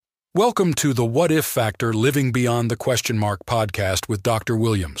Welcome to the What If Factor Living Beyond the Question Mark podcast with Dr.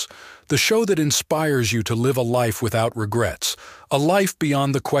 Williams, the show that inspires you to live a life without regrets, a life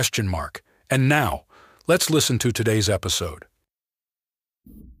beyond the question mark. And now, let's listen to today's episode.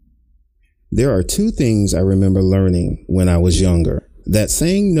 There are two things I remember learning when I was younger. That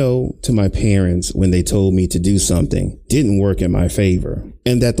saying no to my parents when they told me to do something didn't work in my favor,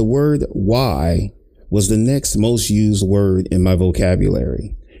 and that the word why was the next most used word in my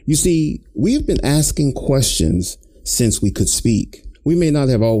vocabulary. You see, we've been asking questions since we could speak. We may not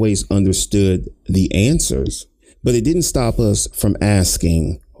have always understood the answers, but it didn't stop us from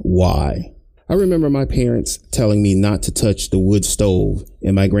asking why. I remember my parents telling me not to touch the wood stove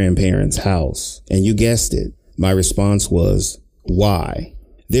in my grandparents' house. And you guessed it, my response was, why?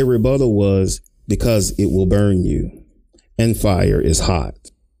 Their rebuttal was, because it will burn you, and fire is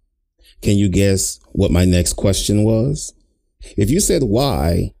hot. Can you guess what my next question was? If you said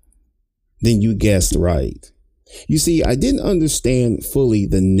why, then you guessed right. You see, I didn't understand fully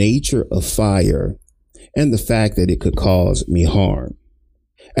the nature of fire and the fact that it could cause me harm.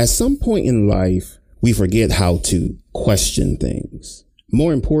 At some point in life, we forget how to question things.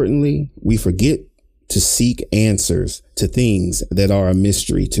 More importantly, we forget to seek answers to things that are a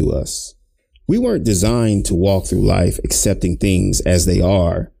mystery to us. We weren't designed to walk through life accepting things as they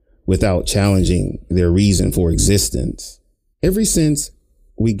are without challenging their reason for existence. Ever since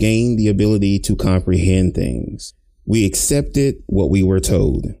we gained the ability to comprehend things, we accepted what we were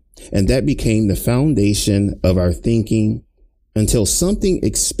told, and that became the foundation of our thinking until something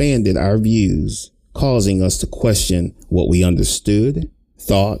expanded our views, causing us to question what we understood,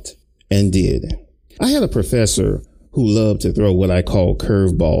 thought, and did. I had a professor who loved to throw what I call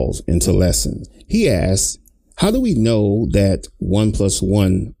curveballs into lessons. He asked, how do we know that 1 +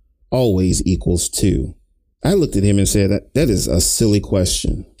 1 always equals 2? I looked at him and said, that is a silly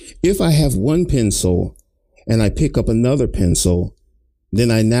question. If I have one pencil and I pick up another pencil,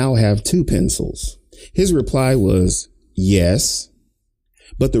 then I now have 2 pencils. His reply was, yes,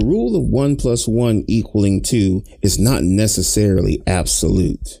 but the rule of 1 + 1 equaling 2 is not necessarily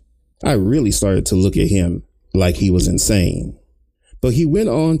absolute. I really started to look at him like he was insane. But he went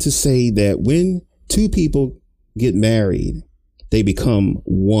on to say that when 2 people get married, they become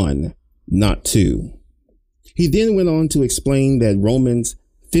 1, not 2. He then went on to explain that Romans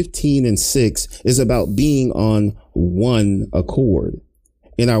 15:6 is about being on one accord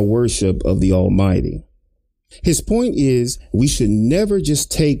in our worship of the Almighty. His point is we should never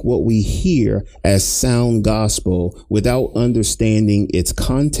just take what we hear as sound gospel without understanding its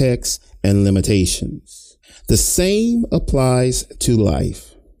context and limitations. The same applies to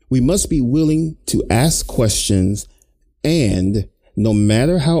life. We must be willing to ask questions and, no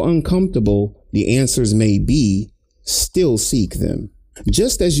matter how uncomfortable the answers may be, still seek them.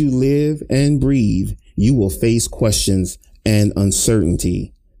 Just as you live and breathe, you will face questions and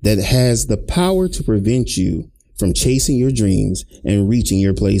uncertainty that has the power to prevent you from chasing your dreams and reaching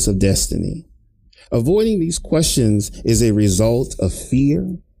your place of destiny. Avoiding these questions is a result of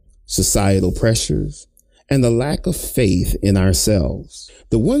fear, societal pressures, and the lack of faith in ourselves.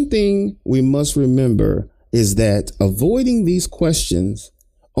 The one thing we must remember is that avoiding these questions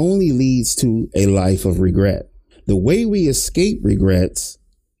only leads to a life of regret. The way we escape regrets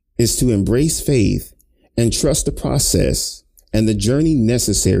is to embrace faith and trust the process and the journey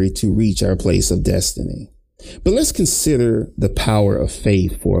necessary to reach our place of destiny. But let's consider the power of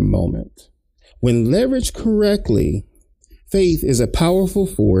faith for a moment. When leveraged correctly, faith is a powerful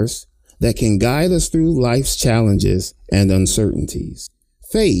force that can guide us through life's challenges and uncertainties.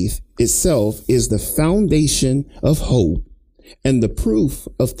 Faith itself is the foundation of hope and the proof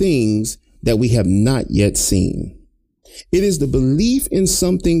of things that we have not yet seen. It is the belief in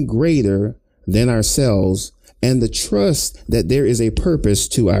something greater than ourselves and the trust that there is a purpose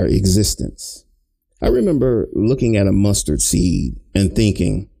to our existence. I remember looking at a mustard seed and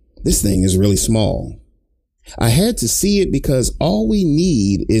thinking, this thing is really small. I had to see it because all we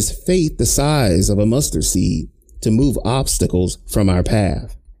need is faith the size of a mustard seed to move obstacles from our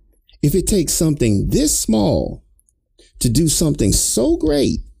path. If it takes something this small to do something so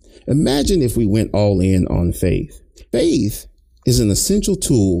great, imagine if we went all in on faith. Faith is an essential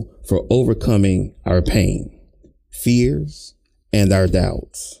tool for overcoming our pain, fears, and our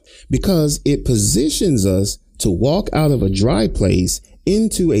doubts, because it positions us to walk out of a dry place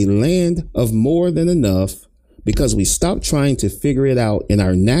into a land of more than enough, because we stop trying to figure it out in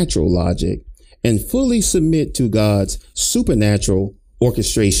our natural logic and fully submit to God's supernatural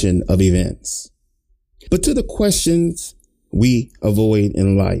orchestration of events. But to the questions we avoid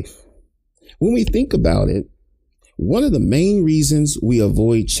in life, when we think about it, One of the main reasons we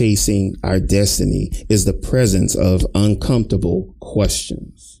avoid chasing our destiny is the presence of uncomfortable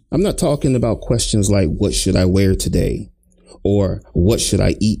questions. I'm not talking about questions like, what should I wear today? Or what should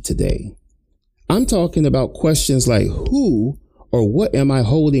I eat today? I'm talking about questions like, who or what am I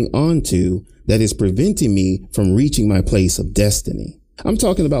holding on to that is preventing me from reaching my place of destiny? I'm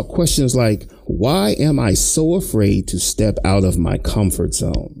talking about questions like, why am I so afraid to step out of my comfort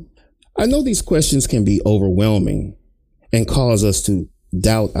zone? I know these questions can be overwhelming and cause us to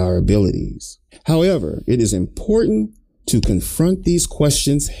doubt our abilities. However, it is important to confront these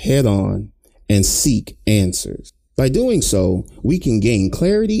questions head on and seek answers. By doing so, we can gain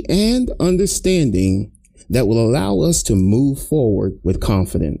clarity and understanding that will allow us to move forward with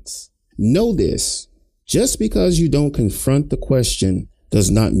confidence. Know this, just because you don't confront the question does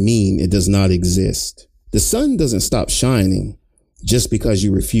not mean it does not exist. The sun doesn't stop shining just because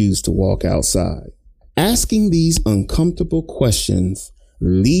you refuse to walk outside. Asking these uncomfortable questions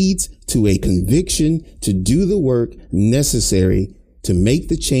leads to a conviction to do the work necessary to make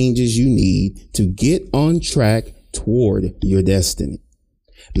the changes you need to get on track toward your destiny.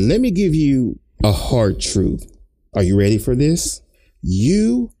 Let me give you a hard truth. Are you ready for this?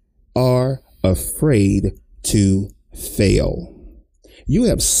 You are afraid to fail. You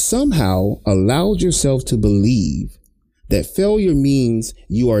have somehow allowed yourself to believe that failure means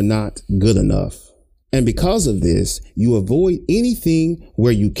you are not good enough. And because of this, you avoid anything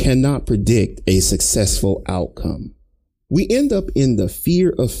where you cannot predict a successful outcome. We end up in the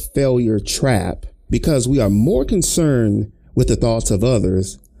fear of failure trap because we are more concerned with the thoughts of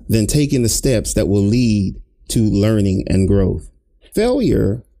others than taking the steps that will lead to learning and growth.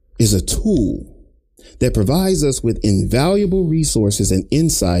 Failure is a tool that provides us with invaluable resources and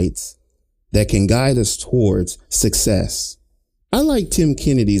insights that can guide us towards success. I like Tim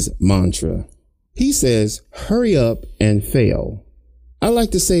Kennedy's mantra. He says, hurry up and fail. I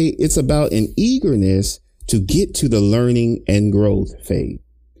like to say it's about an eagerness to get to the learning and growth phase.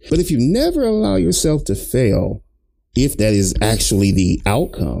 But if you never allow yourself to fail, if that is actually the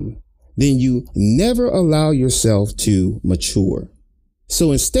outcome, then you never allow yourself to mature.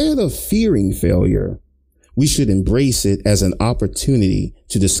 So instead of fearing failure, we should embrace it as an opportunity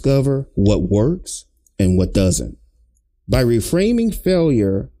to discover what works and what doesn't. By reframing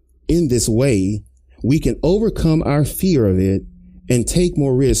failure in this way, we can overcome our fear of it and take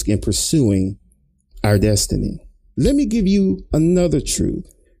more risk in pursuing our destiny. Let me give you another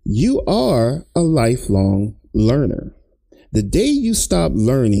truth. You are a lifelong learner. The day you stop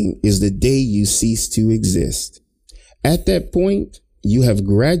learning is the day you cease to exist. At that point, you have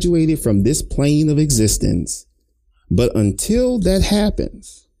graduated from this plane of existence. But until that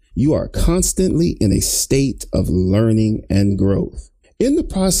happens, you are constantly in a state of learning and growth. In the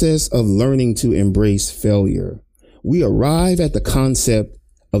process of learning to embrace failure, we arrive at the concept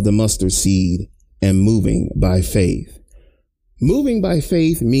of the mustard seed and moving by faith. Moving by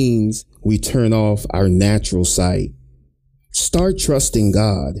faith means we turn off our natural sight, start trusting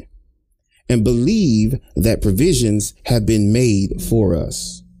God, and believe that provisions have been made for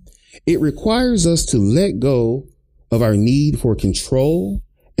us. It requires us to let go of our need for control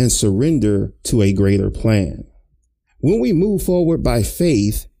and surrender to a greater plan. When we move forward by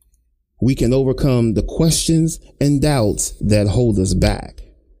faith, we can overcome the questions and doubts that hold us back.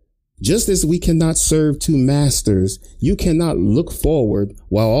 Just as we cannot serve two masters, you cannot look forward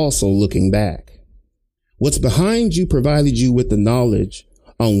while also looking back. What's behind you provided you with the knowledge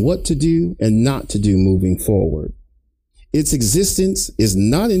on what to do and not to do moving forward. Its existence is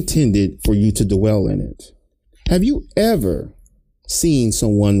not intended for you to dwell in it. Have you ever seen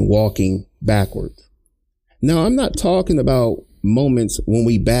someone walking backward? Now, I'm not talking about moments when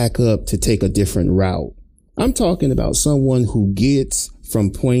we back up to take a different route. I'm talking about someone who gets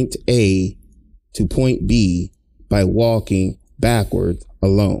from point A to point B by walking backward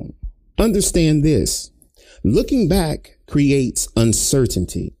alone. Understand this. Looking back creates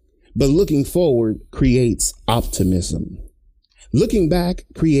uncertainty, but looking forward creates optimism. Looking back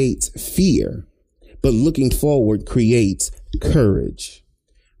creates fear, but looking forward creates courage.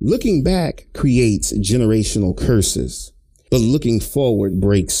 Looking back creates generational curses, but looking forward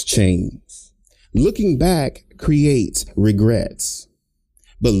breaks chains. Looking back creates regrets,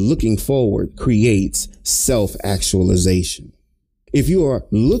 but looking forward creates self-actualization. If you are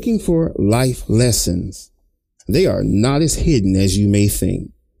looking for life lessons, they are not as hidden as you may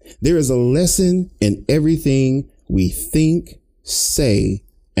think. There is a lesson in everything we think, say,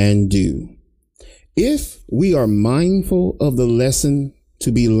 and do. If we are mindful of the lesson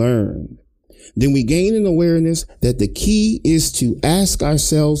to be learned, then we gain an awareness that the key is to ask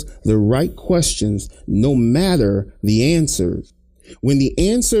ourselves the right questions, no matter the answers. When the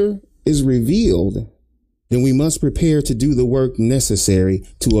answer is revealed, then we must prepare to do the work necessary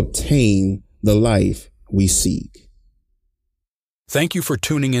to obtain the life we seek. Thank you for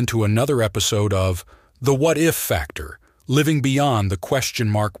tuning into another episode of The What If Factor, Living Beyond the Question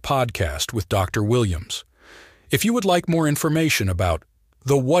Mark podcast with Dr. Williams. If you would like more information about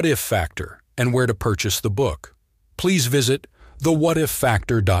The What If Factor and where to purchase the book, please visit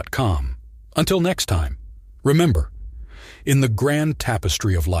thewhatiffactor.com. Until next time, remember, in the grand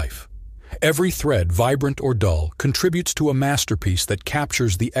tapestry of life, every thread, vibrant or dull, contributes to a masterpiece that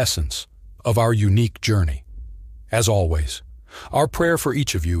captures the essence of our unique journey. As always, our prayer for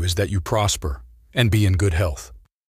each of you is that you prosper and be in good health.